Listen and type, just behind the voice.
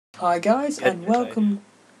Hi guys, and welcome.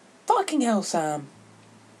 Fucking hell, Sam.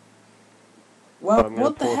 Well,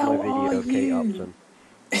 what the hell are you? Kate Upton.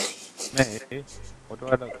 Me? What do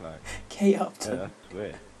I look like? Kate Yeah, Upton. that's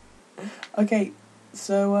weird. Okay,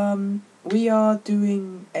 so we are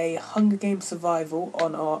doing a Hunger Games survival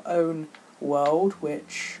on our own world,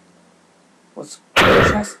 which was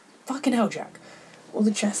chest. Fucking hell, Jack. All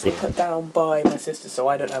the chests were put down by my sister, so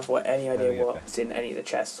I don't have any idea what's in any of the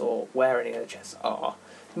chests or where any of the chests are.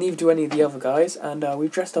 Neither do any of the other guys, and we've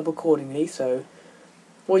dressed up accordingly. So,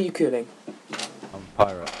 what are you cooling? I'm a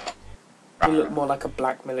pirate. You look more like a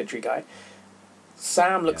black military guy.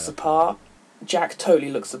 Sam looks the part. Jack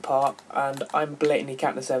totally looks the part, and I'm blatantly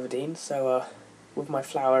Katniss Everdeen. So, with my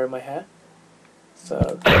flower in my hair.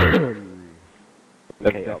 So.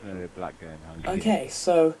 Okay, definitely a black guy now. Okay,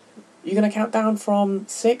 so you're gonna count down from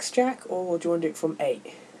 6, Jack, or do you want to do it from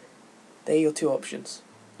 8? They're your two options.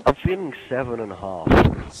 I'm feeling 7.5.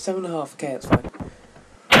 7.5. Okay, that's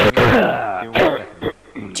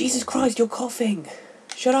fine. Jesus Christ, you're coughing!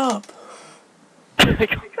 Shut up! I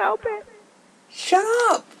can't help it. Shut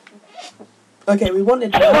up! Okay, we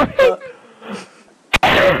wanted Matt, but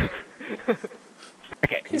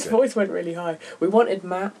Okay. his voice went really high. We wanted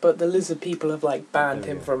Matt, but the lizard people have banned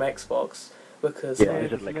him from Xbox because people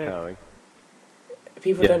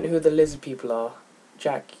don't know who the lizard people are.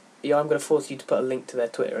 Jack, I'm going to force you to put a link to their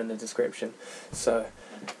Twitter in the description. So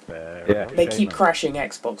they keep crashing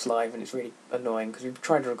Xbox Live, and it's really annoying because we've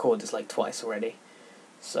tried to record this twice already.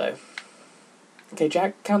 So, okay,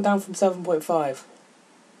 Jack, count down from 7.5.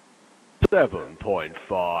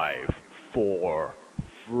 7.5, 4,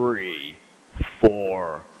 3,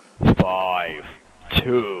 4, 5,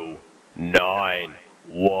 2, 9,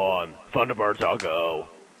 1. Thunderbirds, I'll go.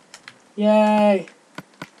 Yay!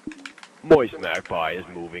 Moist Magpie is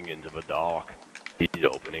moving into the dock. He's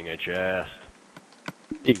opening a chest.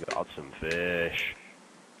 He got some fish.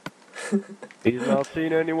 He's not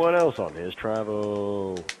seen anyone else on his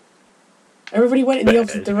travel. Everybody went in the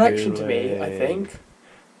opposite direction to me, I think.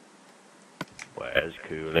 Where's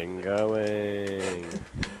Cooling going?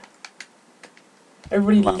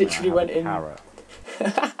 Everybody literally went in.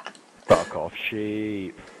 Fuck off,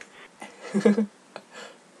 sheep.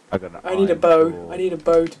 I need a bow. I need a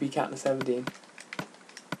bow to be Katniss Everdeen.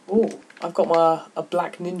 Oh, I've got a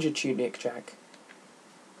black ninja tunic, Jack.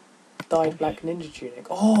 Dyed black ninja tunic.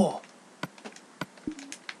 Oh!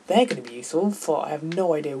 They're going to be useful for I have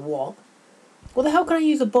no idea what. What the hell can I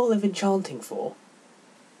use a bottle of enchanting for?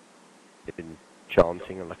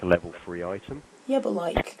 Enchanting like a level 3 item? Yeah, but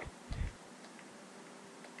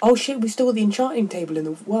oh shit, we still got the enchanting table in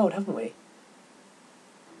the world, haven't we?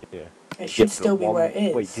 Yeah. It should still be where it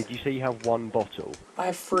is. Wait, did you say you have one bottle? I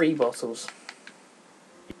have 3 bottles.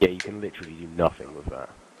 Yeah, you can literally do nothing with that.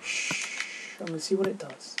 Shh. I'm going to see what it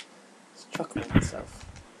does. Let's chuck it on myself.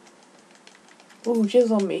 Oh,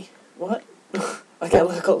 jizz on me. What? I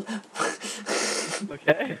got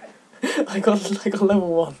Okay. I got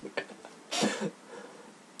level 1.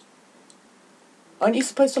 Aren't you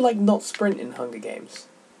supposed to not sprint in Hunger Games?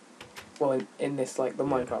 Well, in this the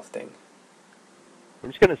Minecraft thing. I'm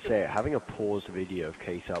just gonna say it, having a paused video of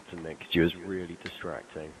Kate Upton next to you is really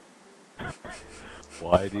distracting.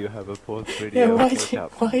 Why do you have a pause video? Yeah,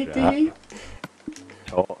 why do you?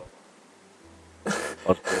 Top. I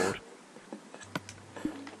was bored.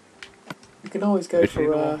 You can always go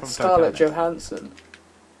for Scarlett Johansson.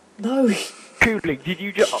 No! Cooling, did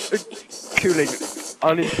you just... Cooling,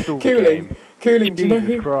 uninstall the game. Cooling, do you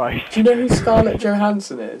know who Scarlett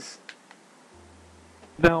Johansson is?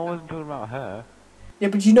 No, I wasn't talking about her. Yeah,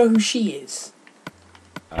 but do you know who she is?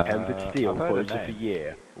 Entered Steel quote of the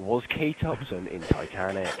year was Kate Upton in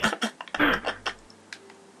Titanic.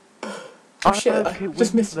 Oh shit, I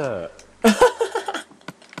just missed that.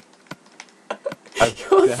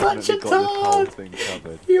 You're such a tard!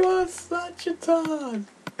 You are such a tard!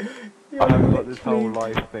 I've got this whole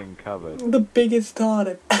life thing covered. The biggest tard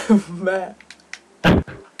I've ever met.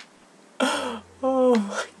 Oh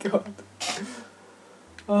my god.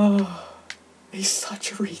 Oh, he's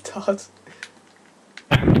such a retard.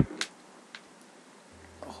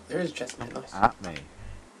 Oh, there is a chest, man. Nice. At me.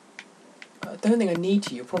 I don't think I need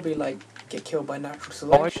to. You'll probably get killed by natural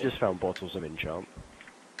selection. Oh, I just found bottles of enchant.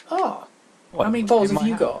 Ah. How many bottles have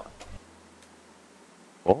you got?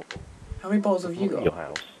 What? How many bottles have you got? Your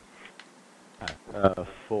house.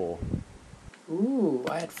 4. Ooh,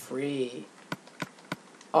 I had 3.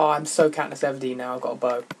 Oh, I'm so Katniss Everdeen now. I've got a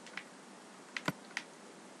bow.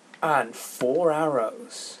 And 4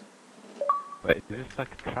 arrows. Wait, is this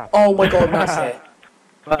like a trap? Oh my god, Matt's here.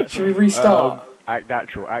 Should we restart? Act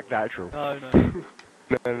natural, act natural. No, no.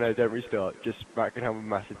 No, don't restart. Just Matt can have a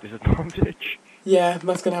massive disadvantage. Yeah,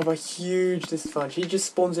 Matt's gonna have a huge disadvantage. He just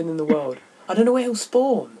spawns in the world. I don't know where he'll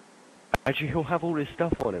spawn. Actually, he'll have all this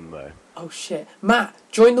stuff on him though. Oh shit. Matt,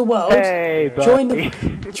 join the world. Hey, join buddy.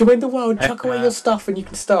 join the world, chuck away your stuff and you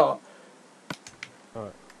can start.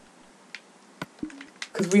 Alright.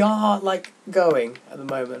 Because we are, like, going at the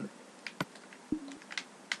moment.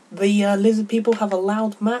 The lizard people have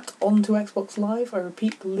allowed Matt onto Xbox Live. I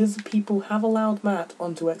repeat, the lizard people have allowed Matt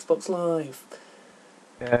onto Xbox Live.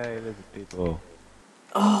 Yay, lizard people.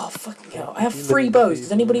 Oh, fucking hell. I have 3 bows.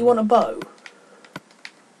 Does anybody want a bow?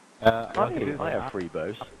 I have 3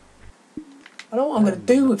 bows. I don't know what I'm going to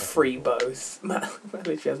do with 3 bows. Matt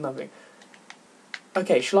literally has nothing.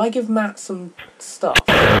 Okay, shall I give Matt some stuff?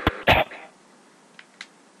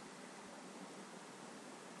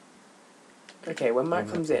 Okay, when Matt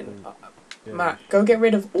comes in... Matt, go get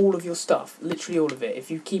rid of all of your stuff. Literally all of it.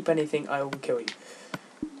 If you keep anything, I will kill you.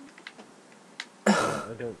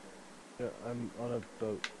 I don't... Yeah, I'm on a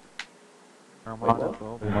boat. I'm on a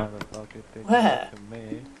boat, motherfucker. Where? To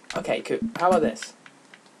me. Okay, cool. How about this?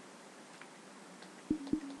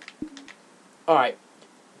 Alright.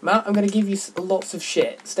 Matt, I'm going to give you lots of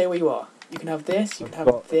shit. Stay where you are. You can have this, you can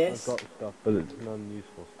have this. I've got stuff, but it's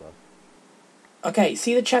non-useful stuff. Okay,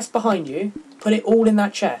 see the chest behind you? Put it all in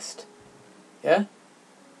that chest. Yeah?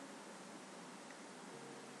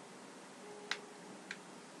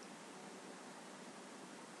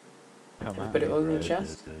 Put it all in the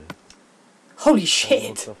chest. Holy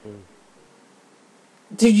shit!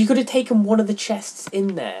 Dude, you could have taken one of the chests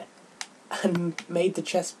in there and made the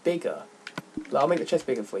chest bigger. I'll make the chest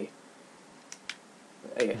bigger for you.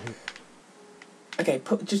 Okay. Okay,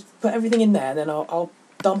 just put everything in there, and then I'll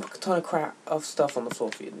dump a ton of crap of stuff on the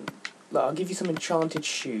floor for you. Look, I'll give you some enchanted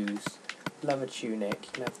shoes, leather tunic.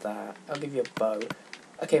 You can have that. I'll give you a bow.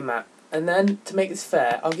 Okay, Matt. And then to make this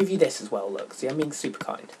fair, I'll give you this as well. Look, see, I'm being super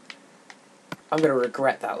kind. I'm gonna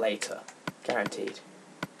regret that later, guaranteed.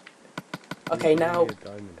 Okay, now.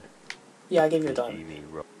 Yeah, I gave you a diamond.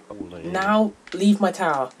 Now leave my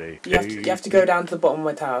tower. You have to go down to the bottom of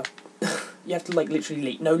my tower. You have to like literally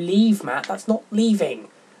leave. No, leave, Matt. That's not leaving.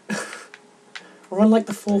 We're on like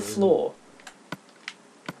the 4th floor.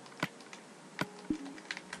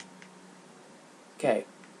 Okay,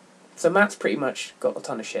 so Matt's pretty much got a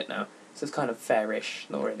ton of shit now. So it's kind of fairish,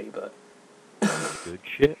 not really, but Good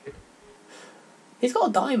shit. he's got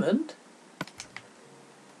a diamond.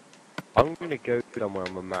 I'm gonna go somewhere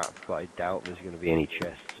on the map, but I doubt there's gonna be any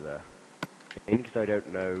chests there. Mainly because I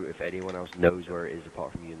don't know if anyone else knows where it is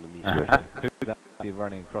apart from you and the music. Could that be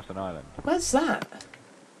running across an island? Where's that?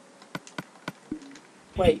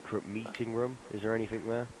 Wait. Secret meeting room? Is there anything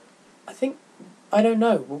there? I don't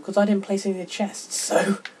know. Well, because I didn't place any of the chests,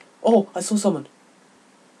 so... Oh, I saw someone.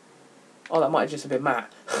 Oh, that might have just been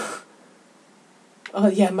Matt. Oh,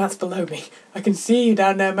 yeah, Matt's below me. I can see you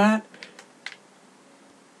down there, Matt.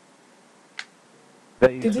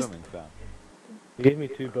 That you swimming, Sam? You gave me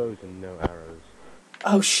 2 bows and no arrows.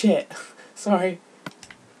 Oh, shit. Sorry.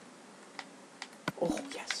 Oh,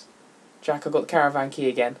 yes. Jack, I got the caravan key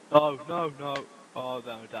again. Oh, no. Oh,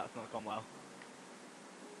 no, that's not gone well.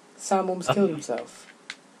 Sam almost killed himself.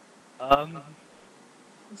 Um,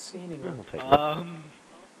 Let's see anyone.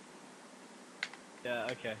 yeah,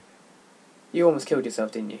 okay. You almost killed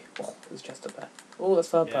yourself, didn't you? Oh, there's just up there. Oh, that's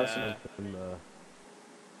third person.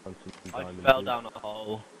 I fell down a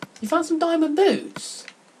hole. You found some diamond boots?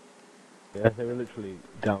 Yeah, they were literally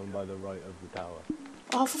down by the right of the tower.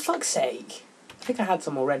 Oh, for fuck's sake. I think I had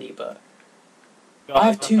some already, but... Guys, I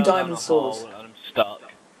have 2 fell down diamond a swords. hole and I'm stuck.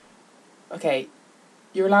 Okay,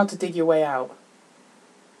 you're allowed to dig your way out.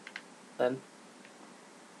 Then.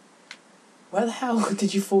 Where the hell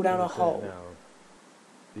did you fall down a hole?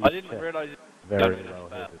 These I didn't chests realise it very was well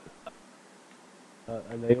there. hidden.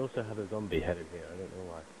 And they also have a zombie head in here, I don't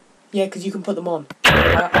know why. Yeah, because you can put them on.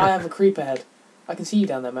 I have a creeper head. I can see you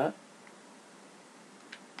down there, Matt.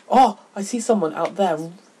 Oh, I see someone out there.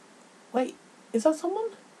 Wait, is that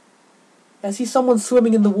someone? Yeah, I see someone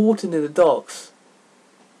swimming in the water near the docks.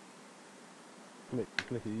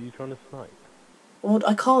 Smithy, are you trying to snipe? Well,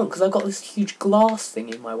 I can't because I've got this huge glass thing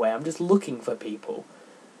in my way. I'm just looking for people.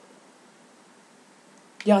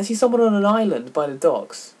 Yeah, I see someone on an island by the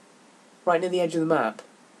docks. Right near the edge of the map.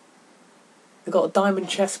 They've got a diamond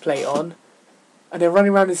chest plate on. And they're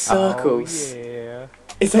running around in circles. Oh, yeah.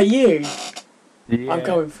 Is that you? Yeah. I'm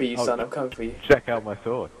coming for you, son. I'm coming for you. Check out my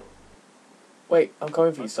sword. Wait, I'm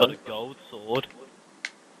coming for you, I've got son. a gold sword.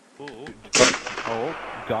 Ooh. Oh,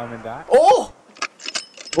 diamond axe. Oh!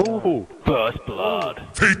 Oh, First blood.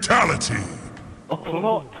 Fatality! a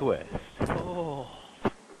plot twist. Oh.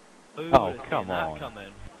 Who Oh, would've seen come that on.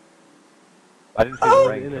 coming? I didn't see I the was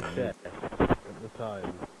rain in a coming chest at the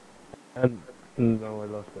time. And no, I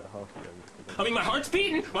lost it half again. I mean, my heart's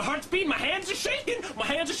beating, my hands are shaking, but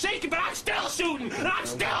I'm still shooting, and I'm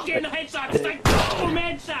still getting a headshot. It's like, boom,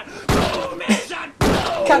 headshot, boom, headshot,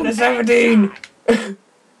 boom. Captain 17!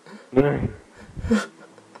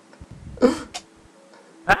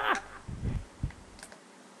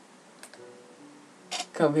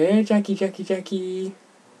 Come here, Jackie, Jackie, Jackie.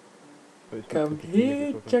 Come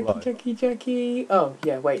here, Jackie, Jackie, Jackie. Oh,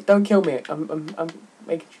 yeah, wait, don't kill me. I'm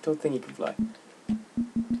making sure the thingy can fly.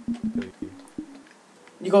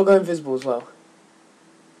 You gotta go invisible as well.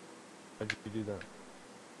 How did you do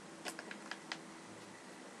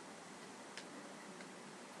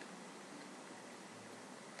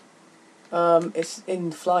that? It's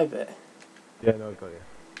in fly bit. Yeah, no, I got you.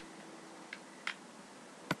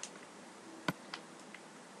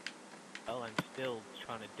 Well, I'm still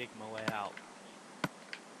trying to dig my way out.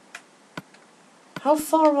 How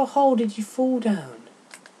far of a hole did you fall down?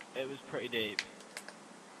 It was pretty deep.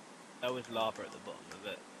 There was lava at the bottom of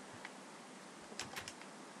it.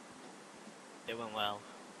 It went well.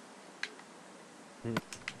 Hmm.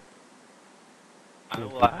 And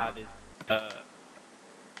all I had is, I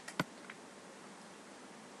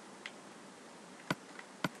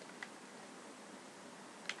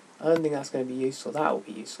don't think that's going to be useful. That will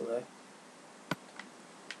be useful though.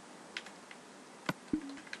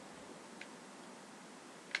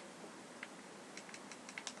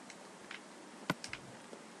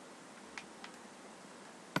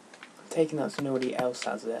 I'm taking that so nobody else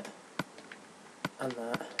has it. And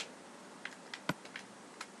that.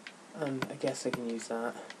 And I guess I can use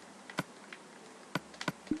that.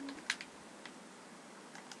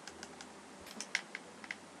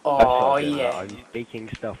 Oh yeah. I'm taking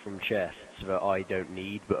stuff from chests that I don't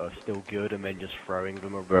need but are still good and then just throwing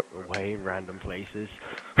them away in random places.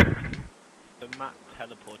 the map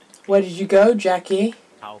teleported to Where did you go, Jackie?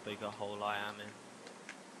 how big a hole I am in.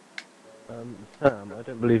 Sam, I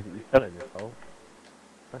don't believe that you fell in this hole.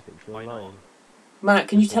 I think you're Why not? lying. Matt,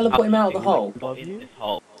 can you teleport him out of the hole? What is this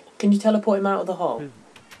hole? Can you teleport him out of the hole?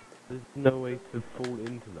 There's no way to fall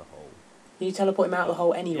into the hole. Can you teleport him out of the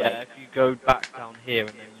hole anyway? Yeah, if you go back down here and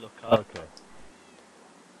then look up. Okay.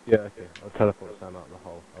 Yeah, okay. I'll teleport Sam out of the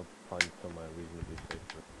hole. I'll find somewhere reasonably safe.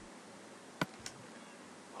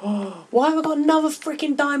 Why have I got another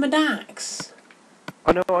freaking diamond axe?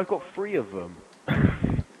 I know, I've got 3 of them.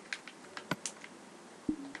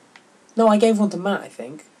 No, I gave one to Matt, I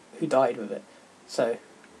think, who died with it. So,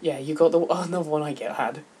 yeah, you got the another one I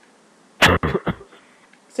had.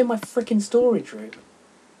 It's in my freaking storage room.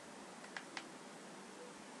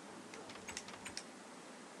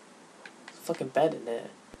 There's a fucking bed in there.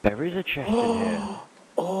 There is a chest in here.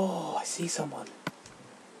 Oh, I see someone.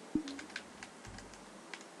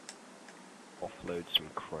 Offload some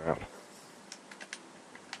crap.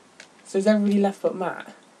 So is everybody left but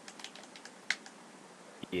Matt?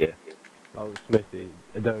 Yeah. Oh, Smithy,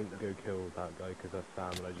 don't go kill that guy because that's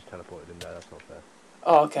Sam and I just teleported him there. That's not fair.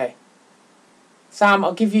 Oh, okay. Sam,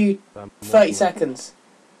 I'll give you Sam, 30 seconds.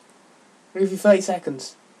 I'll give you 30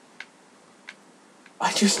 seconds.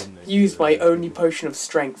 I just used my only potion of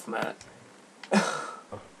strength, Matt.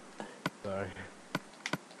 Sorry.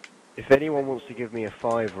 If anyone wants to give me a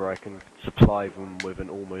fiver, I can supply them with an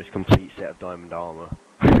almost complete set of diamond armor.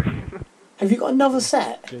 Have you got another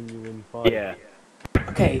set? Genuine fire. Yeah.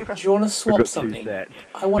 Okay, do you want to I've swap got 2 something? sets.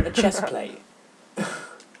 I want a chest plate. You're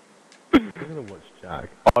gonna watch Jack.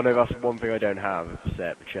 Oh no, that's one thing I don't have, is a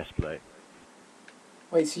set, the chest plate.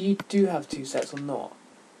 Wait, so you do have 2 sets or not?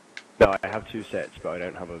 No, I have 2 sets, but I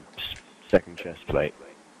don't have a second chest plate.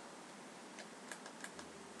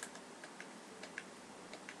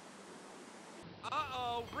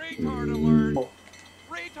 Uh-oh, retard alert! Oh.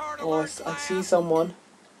 Retard Oh, alert, I see Clam! someone.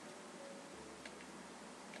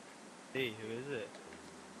 See, who is it?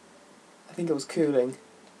 I think it was cooling.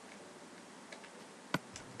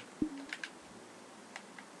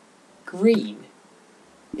 Green?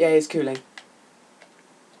 Yeah, it's cooling.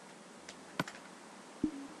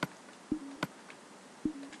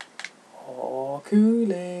 Oh,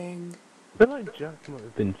 cooling. I feel like Jack might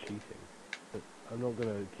have been cheating. But I'm not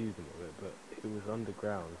gonna accuse him of it, but it was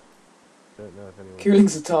underground. Don't know if anyone...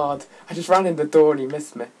 Cooling's a tard. I just ran in the door and he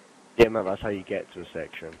missed me. Yeah, man, that's how you get to a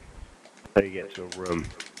section. That's how you get to a room.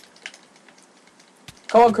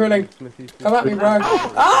 Come on, Cooling. Smithy, Come at me, bro.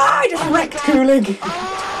 Ah, I just wrecked Cooling.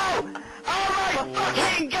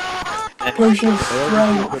 Potion of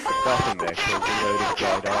strength. Put the stuff in there, kills a load of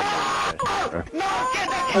dried armor in the chest.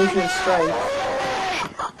 Potion of strength.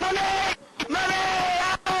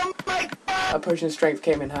 That potion of strength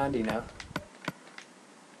came in handy now.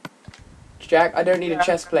 Jack, I don't need a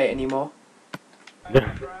chest plate anymore. I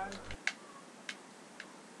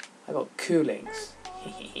got coolings.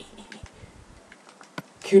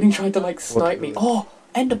 Cooling tried to like snipe me. Oh,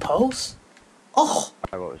 ender pearls. Oh.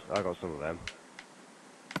 I got some of them.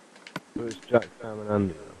 It was Jack, Sam, and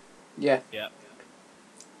Andy. Yeah. Yeah.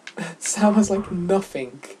 Sam has like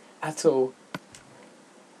nothing at all.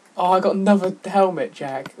 Oh, I got another helmet,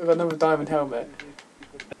 Jack. I got another diamond helmet.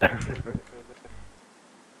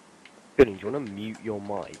 Gooding, do you want to mute your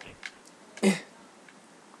mic?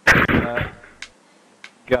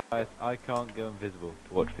 Guys, I can't go invisible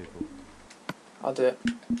to watch people. I'll do it.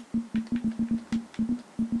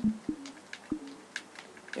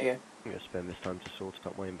 There you go. I'm gonna spend this time to sort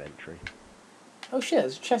out my inventory. Oh shit,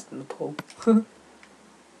 there's a chest in the pool.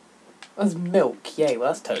 That's milk. Yay, well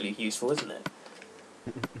that's totally useful, isn't it?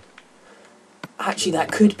 Actually,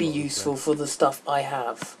 that could be useful for the stuff I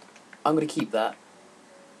have. I'm gonna keep that.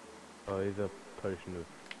 Oh, he's a potion of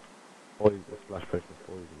poison, a splash potion of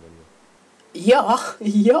poison, isn't Yeah,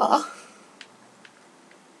 yeah.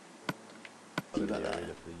 he? Keep that there.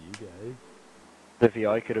 For you guys. If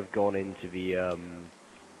I could have gone into the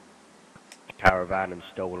caravan and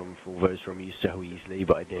stolen those from you so easily,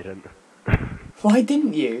 but I didn't. Why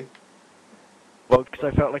didn't you? Well, because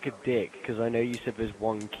I felt like a dick, because I know you said there's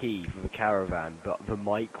one key for the caravan, but the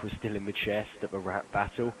mic was still in the chest at the rat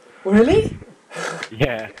battle. Really?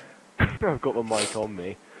 Yeah. I've got the mic on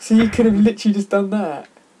me. So you could have literally just done that.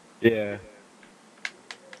 Yeah.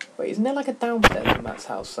 Wait, isn't there like a downstairs in Matt's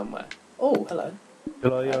house somewhere? Oh, hello.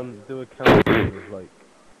 Shall I do a countdown with like?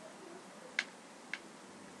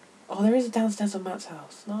 Oh, there is a downstairs on Matt's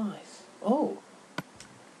house. Nice. Oh.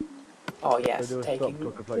 Oh yes, Shall I do a taking. stop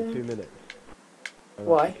clock of like 2 minutes? And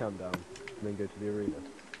Why? like, countdown, and then go to the arena.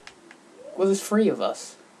 Well, there's 3 of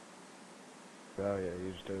us. Oh yeah,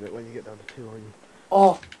 you just do it when you get down to 2, aren't you?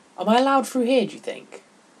 Oh, am I allowed through here? Do you think?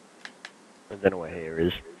 I don't know what here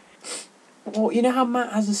is. Well, you know how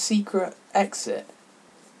Matt has a secret exit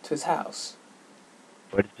to his house.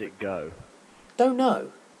 Where does it go? Don't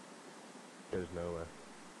know. Goes nowhere.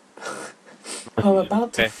 I'm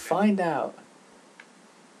about to find out.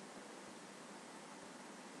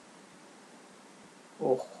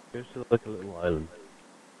 Oh, Goes to like a little island.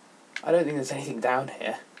 I don't think there's anything down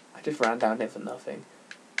here. I just ran down here for nothing.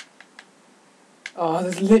 Oh,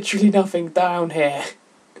 there's literally nothing down here.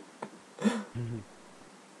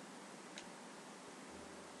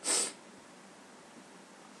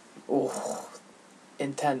 Oh,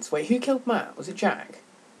 intense. Wait, who killed Matt? Was it Jack?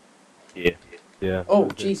 Yeah. Yeah. Oh,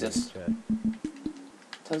 goes to Jesus. the chair.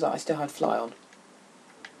 Turns out I still had fly on.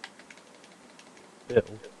 Bill.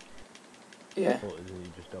 Yeah. Or isn't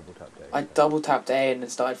you just double tapped it? I double tapped A and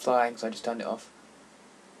it started flying, so I just turned it off.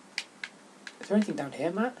 Is there anything down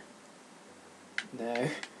here, Matt? No.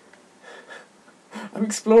 I'm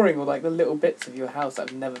exploring all like the little bits of your house that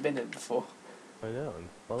I've never been in before. I know, I'm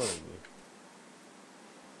following you.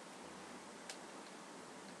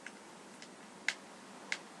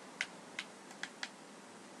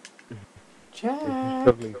 If you're Jack!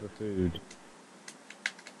 struggling for food.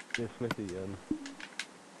 Yeah, Smithy, I'm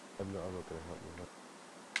not gonna help you.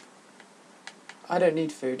 I don't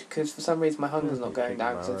need food, because for some reason my hunger's not going Chicken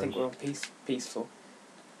down, because I think we're marrows. all peaceful.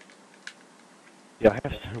 Yeah, I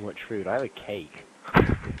have so much food. I have a cake.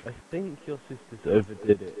 I think your sisters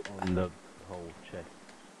overdid it on the whole chest.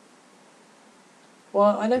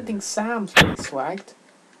 Well, I don't think Sam's very swagged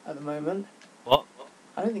at the moment. What?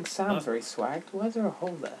 I don't think Sam's very swagged. Why is there a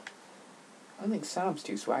hole there? I don't think Sam's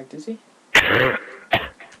too swagged, is he?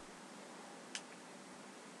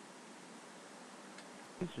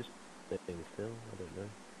 He's just sitting still, I don't know.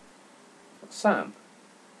 Sam?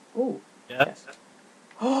 Ooh, Yeah. yes.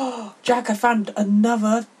 Oh, Jack, I found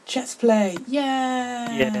another chest plate! Yay!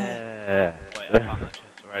 Yeah. Wait, I found that chest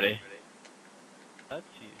already. That's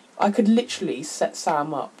useful. I could literally set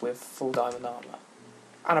Sam up with full diamond armor.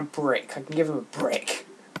 And a brick. I can give him a brick.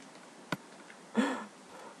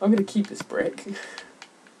 I'm gonna keep this brick.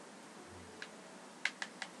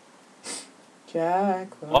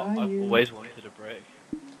 Jack, where What? are I've you? always wanted a brick.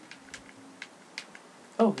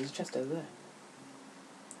 Oh, there's a chest over there.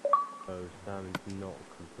 Oh, Sam's not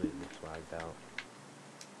completely swagged out.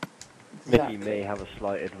 Mickey may have a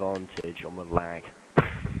slight advantage on the lag.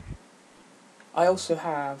 I also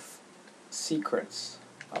have secrets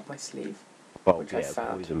up my sleeve. Well, Which I yeah,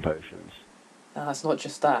 found. poison potions. No, it's not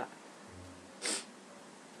just that.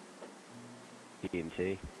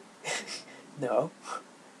 TNT. No.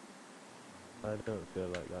 I don't feel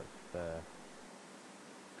like that's fair.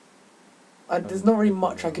 There's not really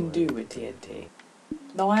much I can do with TNT.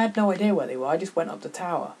 No, I had no idea where they were. I just went up the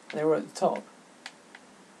tower. And they were at the top.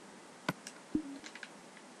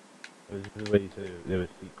 It was the way they were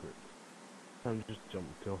secrets. Sam just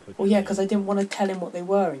jumped off a Well, yeah, tree. because I didn't want to tell him what they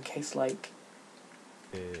were in case, like...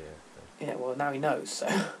 Yeah. Yeah, well, now he knows, so...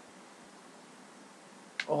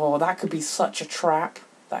 Oh, that could be such a trap.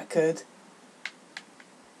 That could.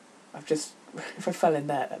 I've just... If I fell in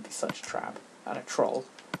there, that'd be such a trap. And a troll.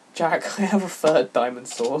 Jack, I have a third diamond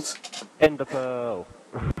sword. Ender pearl.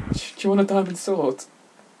 Do you want a diamond sword?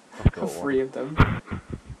 I've I've got got 3 one. of them.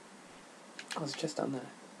 Oh, it's just down there.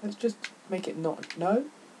 Let's just make it not... No?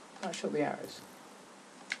 That shot the arrows.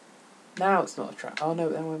 Now it's not a trap. Oh no,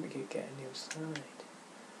 then when we could get on the other side.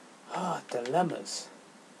 Ah, dilemmas.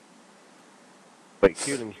 Wait,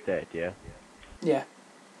 Cooling's dead, yeah? Yeah.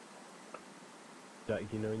 Jack,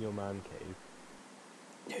 you know in your man cave...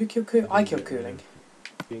 Who killed Cooling? I killed Cooling.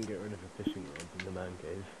 You can get rid of a fishing rod in the man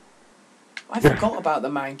cave. I forgot about the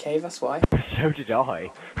man cave, that's why. So did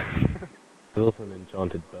I. There's also an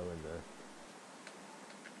enchanted bow in there.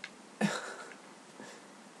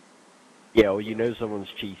 Yeah, well, you know someone's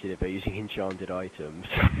cheated if they're using enchanted items.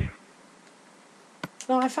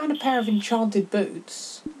 No, I found a pair of enchanted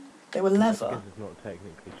boots. They were leather. Because it's not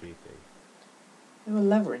technically cheating. They were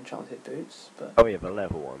leather enchanted boots, but... Oh yeah, the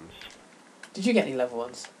leather ones. Did you get any leather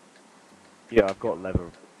ones? Yeah, I've got leather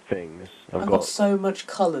things. I've got so much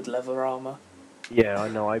coloured leather armour. Yeah, I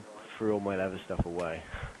know, I threw all my leather stuff away.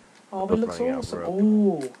 Oh, but it looks running out of awesome. rope.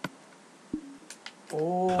 Oh.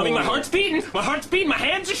 Oh. I mean, my heart's beating, my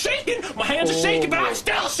hands are shaking, but I'm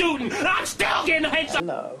still shooting, and I'm still getting headshots.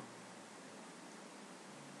 Hello.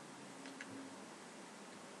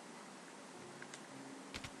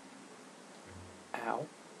 Ow.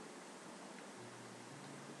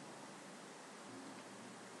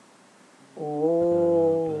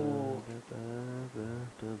 Oh.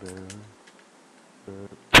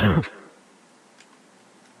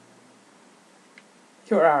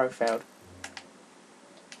 Your arrow failed.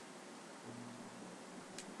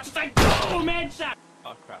 Just like boom, headshot.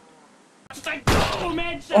 Oh crap. Just like boom,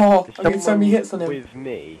 headshot. Oh, Is I'm getting so many hits on him. with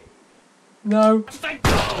me? No. Just like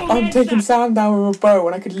boom, I'm taking headshot. Sam down with a bow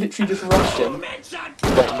and I could literally just rush him. Boom, headshot.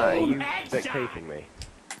 Wait, Matt, are Boom, you headshot. spectating me?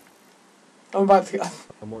 I'm about to...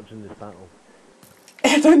 I'm watching this battle.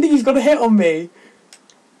 I don't think he's got a hit on me.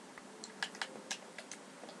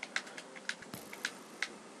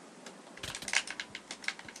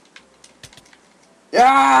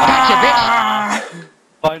 Yeah!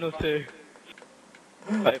 Final 2.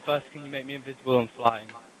 Wait, first can you make me invisible and flying?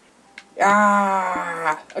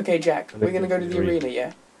 Ah! Okay, Jack, we're gonna go to the arena,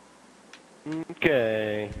 yeah?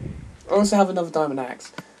 Okay. I also have another diamond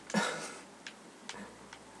axe.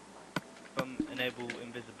 Enable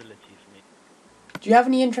invisibility for me. Do you have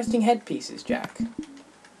any interesting headpieces, Jack?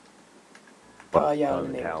 Well, Yeah, I'll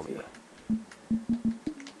doesn't enable count. for you.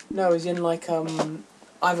 No, as in like, I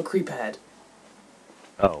have a creeper head.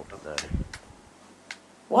 Oh, no.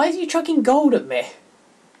 Why is you chucking gold at me?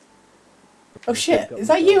 Oh shit, is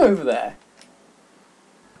that you over there?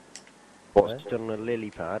 What's still on a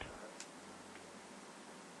lily pad?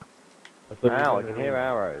 Ow, I can hear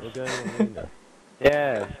arrows. We're going on arena.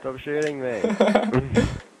 Yeah, stop shooting me.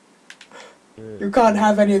 You can't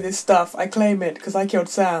have any of this stuff, I claim it, because I killed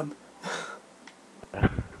Sam.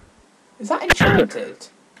 Is that enchanted?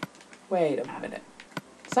 Wait a minute.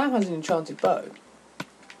 Sam has an enchanted bow.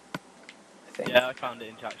 I think. Yeah, I found it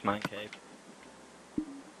in Jack's man cave.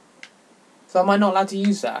 So am I not allowed to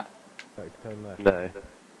use that? Back to turn left. No.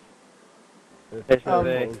 There's It's not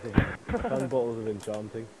some bottles of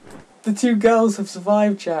enchanting. The 2 girls have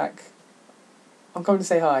survived, Jack. I'm coming to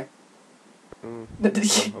say hi. I'm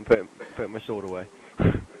putting my sword away.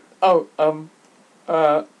 Oh,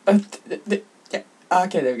 yeah.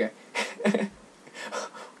 Okay, there we go.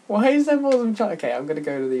 Why is there more than okay, I'm gonna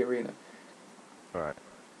go to the arena. Alright.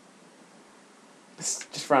 It's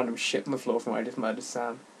just random shit on the floor from where I just murdered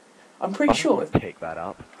Sam. I'm pretty sure if Pick that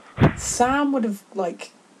up. Sam would have,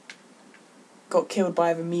 like, got killed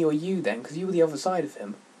by either me or you then, because you were the other side of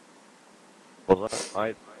him. Was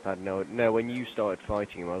I? I had no. No, when you started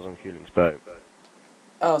fighting him, I was on Cooling's boat.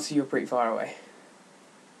 Oh, so you were pretty far away.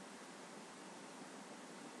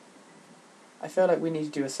 I feel like we need to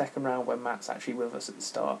do a second round where Matt's actually with us at the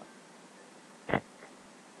start.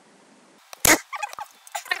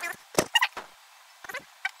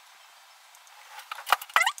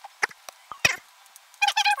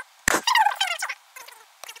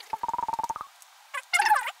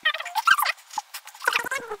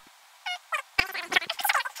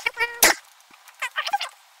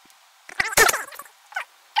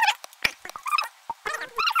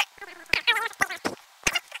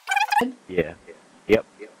 Yeah. Yep.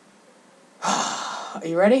 Are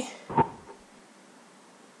you ready?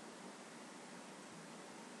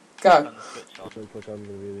 Go. And the switch on. Looks like I'm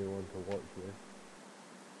gonna be the one to watch this.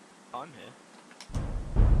 I'm here.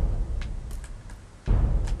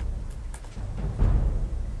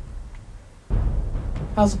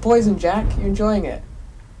 How's the poison, Jack? You enjoying it?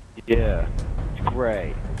 Yeah. It's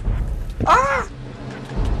great. Ah!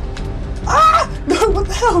 Ah! No, what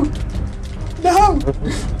the hell? No!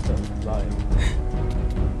 Lying.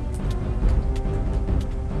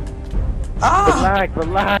 Ah! The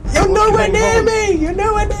lag! You're What's nowhere going near on? me! You're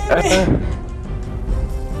nowhere near me!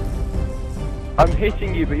 I'm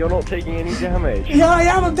hitting you, but you're not taking any damage. Yeah, I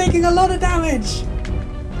am. I'm taking a lot of damage.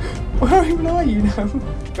 Where even are you now?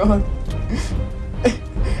 God.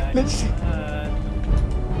 Literally.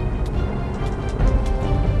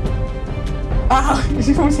 Ow!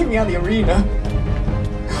 You almost hit me out of the arena.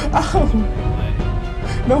 Ow!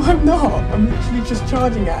 No, I'm not. I'm literally just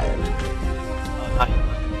charging at him.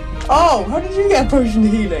 Oh, how did you get a potion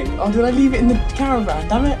of healing? Oh, did I leave it in the caravan?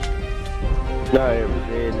 Damn it. No, it was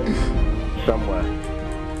in somewhere.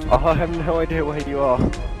 Oh, I have no idea where you are.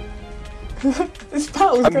 This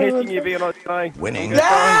battle's I'm going hitting on. you, but you're not dying. Winning.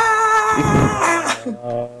 Ah!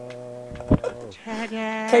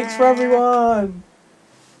 Cakes for everyone!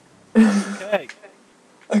 Okay.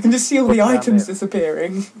 I can just see all the God damn items it.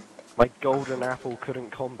 disappearing. My golden apple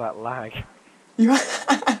couldn't combat lag. You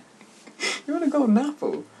you want a golden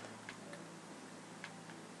apple?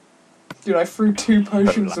 Dude, I threw two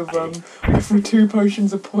potions of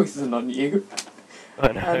poison on you,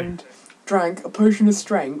 I know. and drank a potion of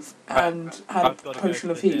strength and had a I've got to potion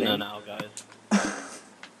go of to the dinner healing. now, guys.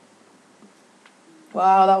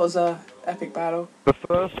 Wow, that was a epic battle. The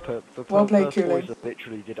first Well played, first Kool-Aid. poison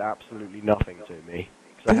literally did absolutely nothing to me.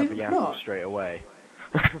 Because I Did had it the apple not? straight away.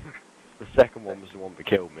 The second one was the one that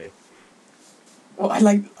killed me. Well,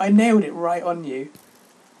 I nailed it right on you.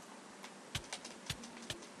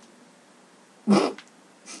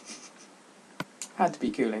 Had to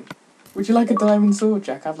be cooling. Would you like a diamond sword,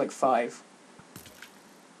 Jack? I have like 5.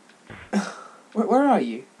 Where are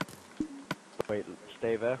you? Wait,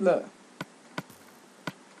 stay there. Look.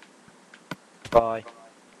 Bye.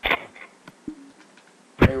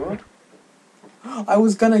 Wait, what? I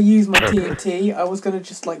was gonna use my TNT. I was gonna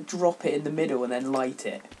just like drop it in the middle and then light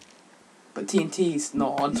it. But TNT's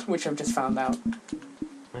not on, which I've just found out.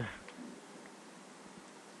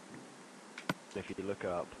 If you look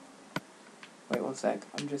up. Wait 1 sec.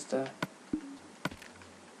 I'm just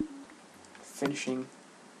finishing.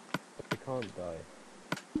 I can't die.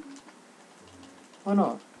 Why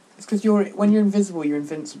not? It's because when you're invisible, you're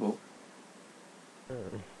invincible.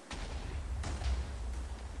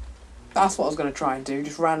 That's what I was gonna try and do.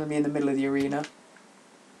 Just randomly in the middle of the arena.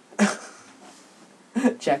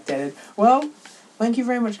 Jack dead. Well, thank you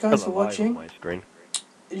very much, guys, for Still alive watching. on my screen.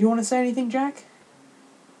 Do you want to say anything, Jack?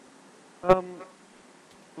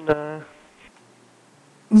 Nah.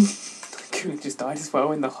 Cool, just died as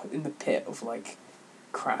well in the pit of like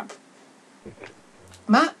crap.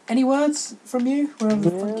 Matt, any words from you? Wherever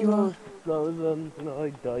the fuck you are. That was no, I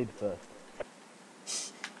died first.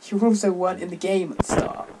 You also weren't in the game at the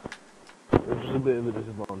start. It was just a bit of a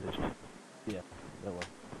disadvantage. Yeah, that one.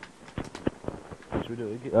 Should we do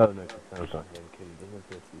it again? Oh no, I'm sorry, I'm kidding. Doesn't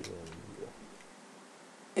appear to be, yeah.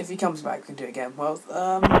 If he comes back, we can do it again. Well,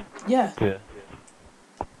 yeah. Yeah.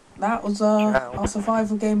 That was Ciao. our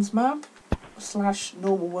survival games map /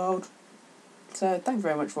 normal world. So thank you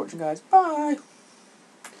very much for watching, guys. Bye.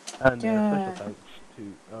 And Yeah. special thanks to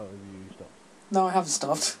you stopped. No, I haven't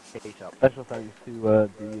stopped. Kate Upton. Special thanks to the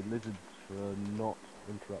lizards for not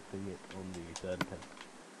interrupting it on the third attempt.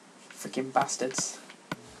 Freaking bastards.